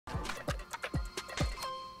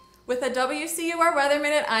With a WCUR Weather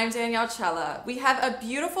Minute, I'm Danielle Cella. We have a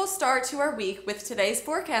beautiful start to our week with today's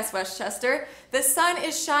forecast, Westchester. The sun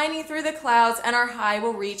is shining through the clouds and our high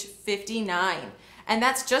will reach 59. And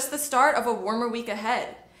that's just the start of a warmer week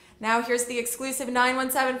ahead. Now here's the exclusive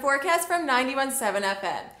 917 forecast from 91.7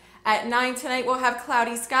 FM. At 9 tonight, we'll have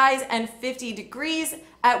cloudy skies and 50 degrees.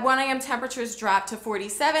 At 1 a.m., temperatures drop to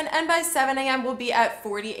 47, and by 7 a.m., we'll be at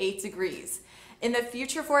 48 degrees. In the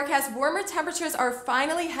future forecast, warmer temperatures are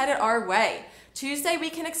finally headed our way. Tuesday, we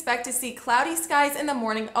can expect to see cloudy skies in the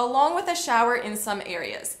morning along with a shower in some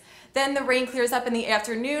areas. Then the rain clears up in the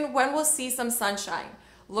afternoon when we'll see some sunshine.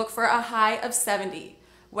 Look for a high of 70.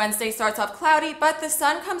 Wednesday starts off cloudy, but the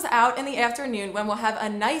sun comes out in the afternoon when we'll have a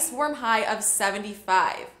nice warm high of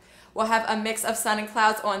 75. We'll have a mix of sun and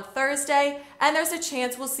clouds on Thursday, and there's a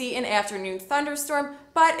chance we'll see an afternoon thunderstorm,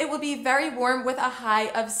 but it will be very warm with a high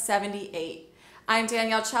of 78. I'm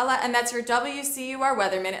Danielle Cella, and that's your WCUR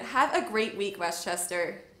Weather Minute. Have a great week,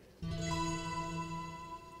 Westchester.